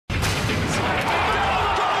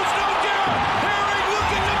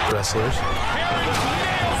wrestlers.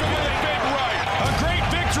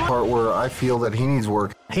 Part where I feel that he needs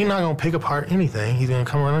work. He's not going to pick apart anything. He's going to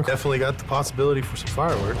come around. Definitely got the possibility for some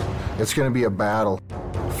fireworks. It's going to be a battle.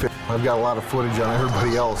 I've got a lot of footage on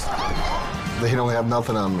everybody else. They don't have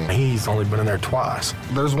nothing on me. He's only been in there twice.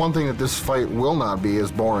 There's one thing that this fight will not be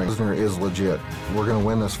is boring. Lesnar is legit. We're going to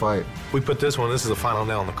win this fight. We put this one, this is the final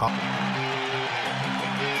nail in the coffin.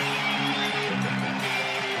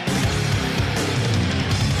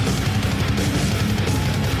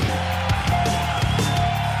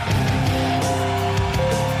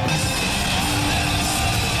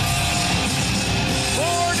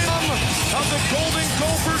 Of the Golden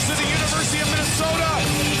Gophers of the University of Minnesota.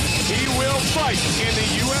 He will fight in the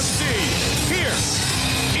UFC here.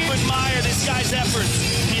 I admire this guy's efforts.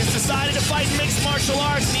 He has decided to fight mixed martial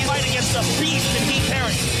arts, and he's fighting against a beast in Heath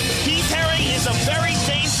Herring. Heath Herring is a very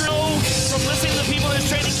dangerous, from listening to the people in his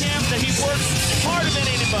training camp, that he works harder than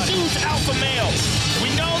anybody. Huge alpha male.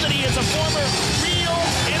 We know that he is a former real,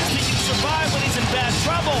 and he can survive when he's in bad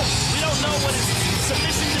trouble. We don't know what his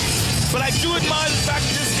submission is. But I do admire the fact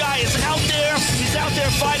that this guy is out there. He's out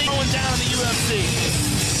there fighting, going down in the UFC.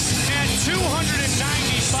 At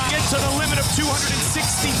 295, get to the limit of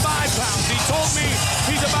 265 pounds. He told me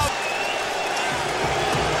he's about...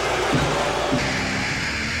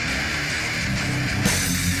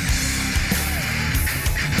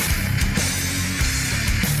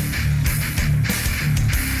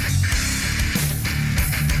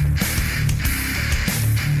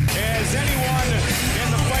 As anyone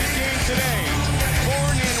in the fight game today,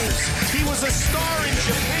 born in, he was a star in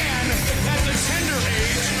Japan at the tender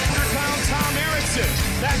age, 100-pound Tom Erickson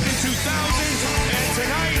back in 2000, and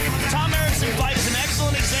tonight, Tom Erickson fight is an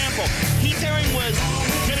excellent example. Heath Herring was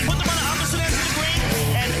going to put them on the opposite ends of the ring,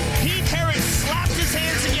 and Heath Herring slapped his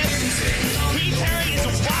hands together. Heath Herring is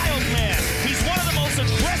a wild man. He's one of the most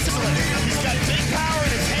aggressive. He's got big power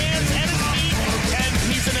in his hands and his feet, and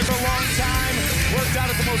he's in it for a long time. worked out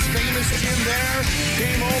at the most famous gym there,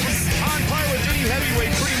 came over on par with any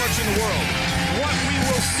heavyweight pretty much in the world. What we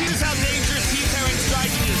will see is how dangerous Heath Herring's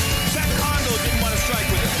striking is. Zach Kondo didn't want to strike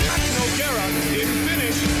with him. Nogueira didn't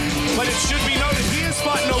finish, but it should be noted he has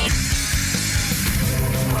fought Nogueira.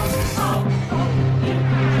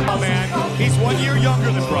 Oh man, he's 1 year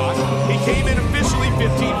younger than Brock. He came in officially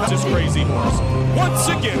 15. Just crazy horse. Once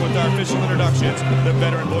again with our official introductions, the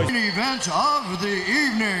veteran boys. Main event of the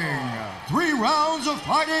evening. 3 rounds of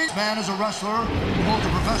fighting. Man is a wrestler who holds a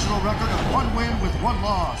professional record of 1 win with 1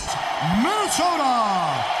 loss.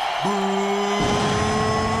 Minnesota. Boo.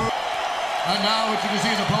 And now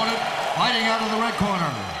introducing his opponent, fighting out of the red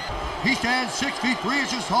corner. He stands 6 feet 3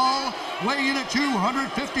 inches tall, weighing in at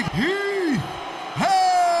 250. Heath Herring.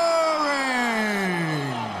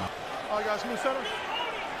 All right, guys, move center.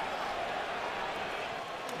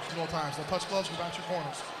 Just more times. Don't touch gloves, go back to your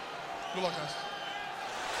corners. Good luck, guys.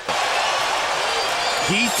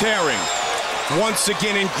 Heath Herring, once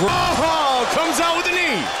again in comes out with a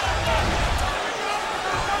knee.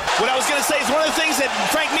 What I was going to say is one of the things that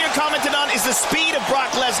Frank Mir commented on is the speed of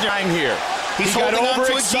Brock Lesnar. I'm here. He's holding on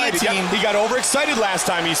to a guillotine. He got overexcited last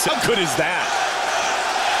time. He said, how good is that?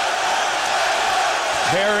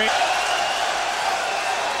 Herring.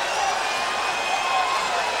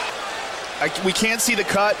 We can't see the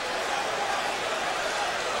cut.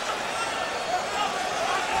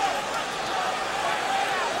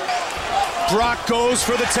 Brock goes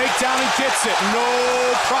for the takedown and gets it. No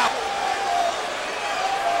problem.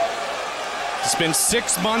 It's been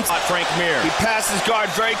 6 months. Frank Mir. He passed his guard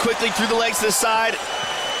very quickly through the legs to the side.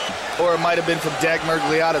 Or it might have been from Dag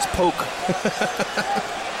Mergliata's poke.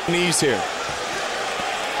 Knees here.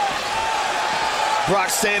 Brock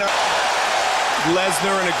staying up.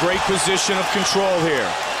 Lesnar in a great position of control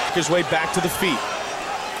here. His way back to the feet.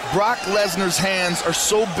 Brock Lesnar's hands are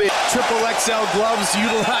so big. Triple XL gloves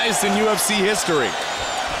utilized in UFC history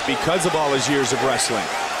because of all his years of wrestling.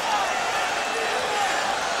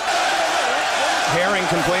 Herring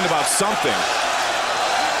complained about something.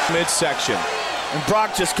 Midsection. And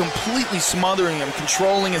Brock just completely smothering him,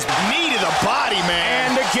 controlling his knee to the body,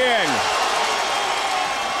 man. And again.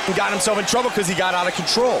 Got himself in trouble because he got out of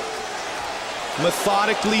control.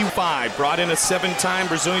 Methodically brought in a 7-time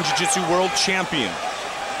Brazilian Jiu-Jitsu world champion.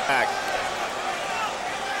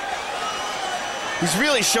 He's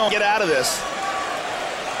really showing get out of this.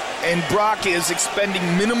 And Brock is expending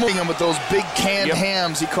minimal with those big canned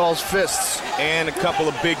hams he calls fists. And a couple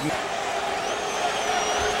of big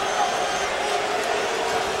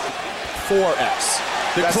 4X.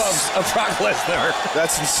 The gloves of Brock Lesnar.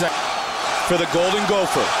 That's insane. For the Golden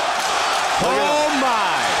Gopher. Oh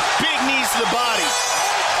my! Big knees to the body.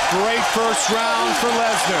 Great first round for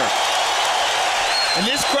Lesnar. And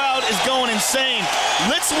this crowd is going insane.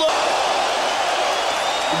 Let's look.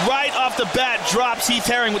 Right off the bat, drops Heath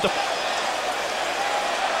Herring with the...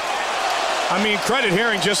 I mean, credit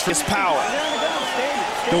Herring just for his power.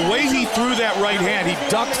 The way he threw that right hand, he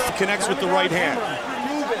ducks, connects with the right hand.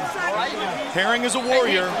 Herring is a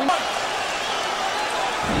warrior.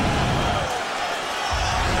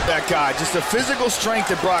 That guy, just the physical strength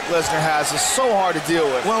that Brock Lesnar has is so hard to deal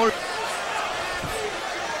with. Well,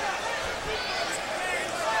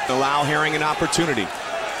 allow Herring an opportunity.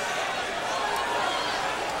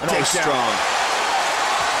 Stay strong.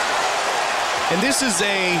 And this is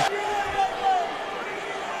a...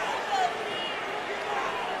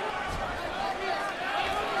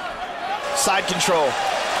 Side control.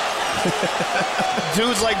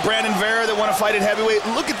 Dudes like Brandon Vera that want to fight at heavyweight.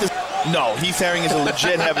 Look at this. No, Heath Herring is a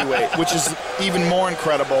legit heavyweight, which is even more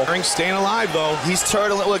incredible. Herring staying alive, though. He's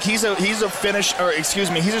turtling. Look, he's a finish, or excuse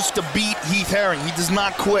me, he's just to beat Heath Herring. He does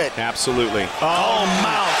not quit. Absolutely. Oh,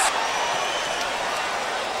 mount.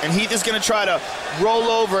 And Heath is going to try to roll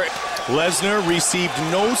over. Lesnar received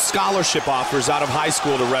no scholarship offers out of high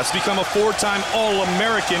school to wrestle. Become a four-time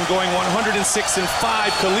All-American, going 106-5.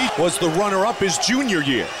 Khalid was the runner-up his junior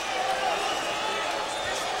year.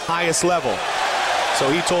 Highest level. So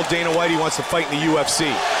he told Dana White he wants to fight in the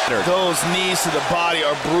UFC. Those knees to the body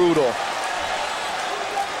are brutal.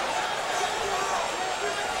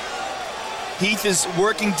 Heath is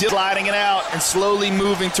working, gliding it out, and slowly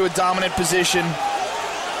moving to a dominant position.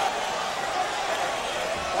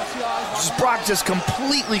 Brock just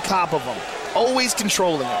completely top of him, always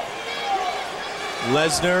controlling him.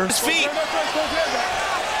 Lesnar. His feet.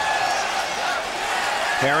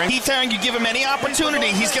 Herring. Heath Herring, you give him any opportunity,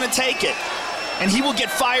 he's going to take it. And he will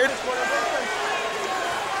get fired.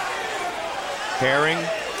 Herring.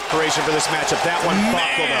 Preparation for this matchup. That one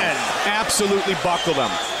buckled him. Absolutely buckled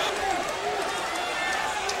him.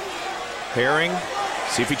 Herring.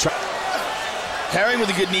 See if he tries. Herring with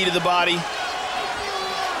a good knee to the body.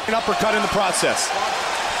 An uppercut in the process.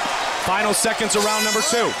 Final seconds of round number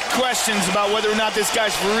 2. Questions about whether or not this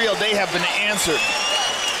guy's for real, they have been answered.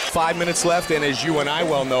 5 minutes left, and as you and I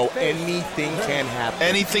well know, anything can happen.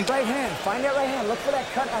 Anything. Right hand. Find that right hand. Look for that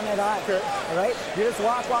cut on that eye. All right? You just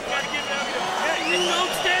walk. Hey, you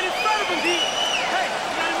don't stand in front of him, Heath. Hey,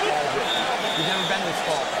 You've never been this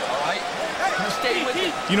far, all right? You stay with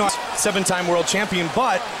it. You know, 7-time world champion,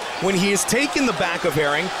 but when he has taken the back of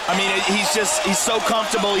Herring, I mean, he's so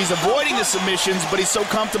comfortable. He's avoiding the submissions, but he's so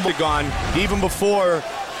comfortable. Gone even before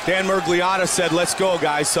Dan Murgliata said, let's go,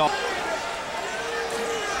 guys. So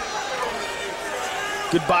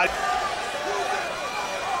good body.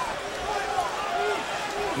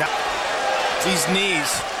 Now, these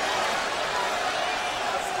knees.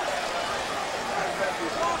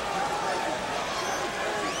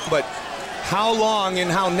 But how long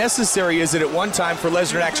and how necessary is it at one time for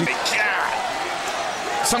Lesnar to actually...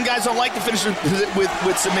 Some guys don't like to finish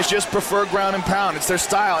with submission, just prefer ground and pound. It's their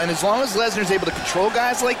style. And as long as Lesnar's able to control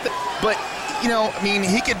guys like that, but, you know, I mean,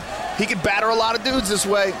 he could batter a lot of dudes this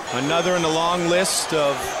way. Another in the long list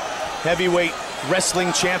of heavyweight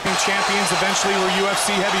wrestling champions eventually were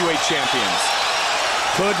UFC heavyweight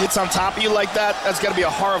champions. It's on top of you like that, that's got to be a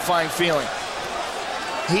horrifying feeling.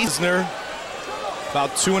 Lesnar,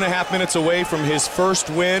 about 2.5 minutes away from his first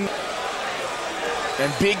win.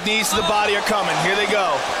 And big knees to the body are coming. Here they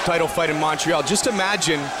go. Title fight in Montreal. Just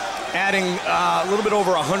imagine adding a little bit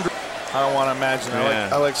over 100. I don't want to imagine. Yeah.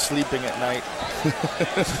 I like sleeping at night.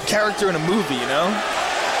 Character in a movie, you know?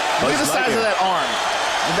 Look at the size of that arm.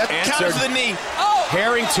 And that counters the knee. Oh!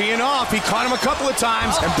 Herring teeing off. He caught him a couple of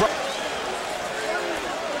times. And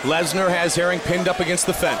Lesnar has Herring pinned up against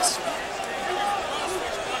the fence.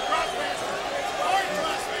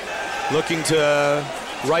 Looking to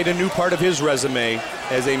write a new part of his resume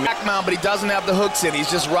as a back mount, but he doesn't have the hooks in.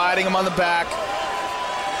 He's just riding him on the back.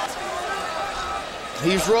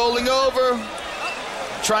 He's rolling over.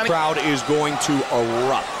 Trying to... Crowd is going to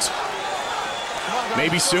erupt.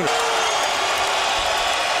 Maybe soon.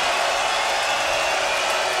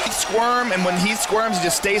 He squirm, and when he squirms, he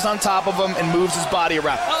just stays on top of him and moves his body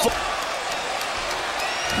around.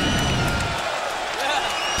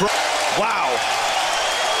 Wow.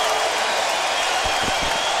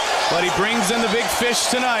 But he brings in the big fish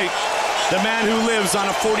tonight. The man who lives on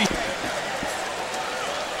a 40.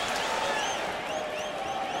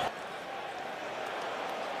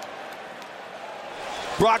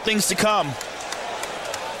 Brock things to come.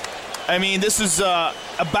 I mean, this is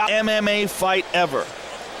about MMA fight ever.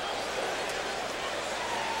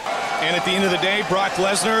 And at the end of the day, Brock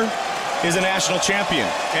Lesnar is a national champion.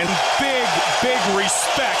 And big, big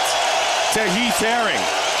respect to Heath Herring.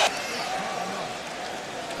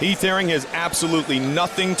 Heath Herring has absolutely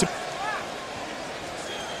nothing to...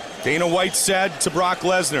 Dana White said to Brock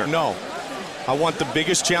Lesnar, no, I want the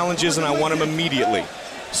biggest challenges and I want them immediately.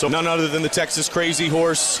 So none other than the Texas Crazy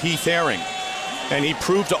Horse, Heath Herring. And he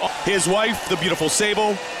proved to his wife, the beautiful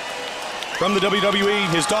Sable, from the WWE,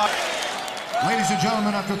 his daughter. Ladies and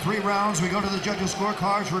gentlemen, after 3 rounds, we go to the judges'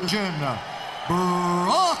 scorecards for decision.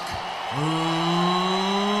 Brock.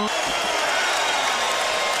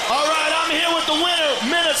 All right, I'm here with the winner.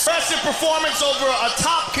 Impressive performance over a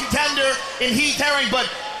top contender in Heath Herring, but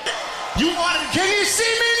you wanted... Can you see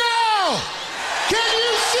me now? Can you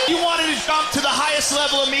see? You wanted to jump to the highest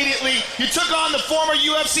level immediately. You took on the former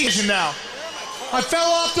UFC now. I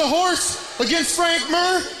fell off the horse against Frank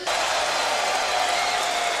Mir.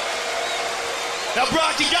 Now,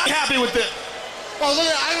 Brock, you got happy with it. Oh, look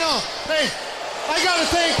at I know. Hey, I got to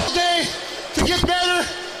thank all day to get better,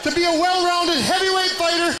 to be a well-rounded heavyweight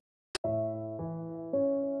fighter.